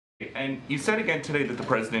And you said again today that the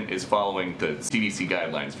president is following the CDC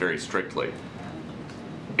guidelines very strictly.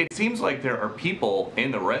 It seems like there are people in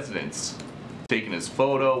the residence taking his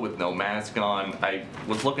photo with no mask on. I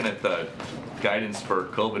was looking at the guidance for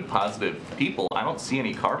COVID positive people. I don't see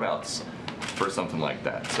any carve-outs for something like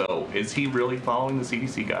that. So is he really following the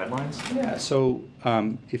CDC guidelines? Yeah, so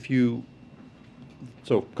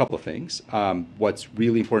so a couple of things. What's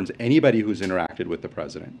really important is anybody who's interacted with the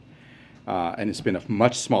president, and it's been a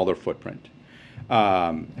much smaller footprint,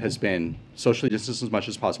 has been socially distanced as much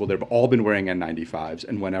as possible. They've all been wearing N95s,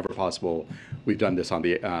 and whenever possible, we've done this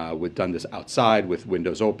we've done this outside with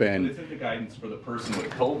windows open. But isn't the guidance for the person with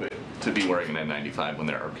COVID to be wearing an N95 when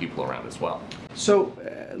there are people around as well? So,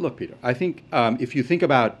 look, Peter, I think if you think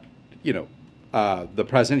about, the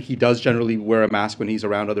president, he does generally wear a mask when he's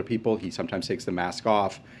around other people. He sometimes takes the mask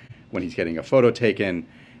off when he's getting a photo taken.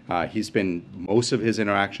 Most of his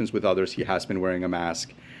interactions with others, he has been wearing a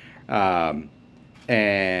mask.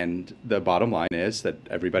 And the bottom line is that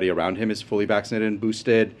everybody around him is fully vaccinated and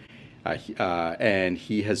boosted. And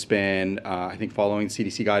he has been, I think, following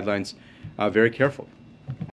CDC guidelines very carefully.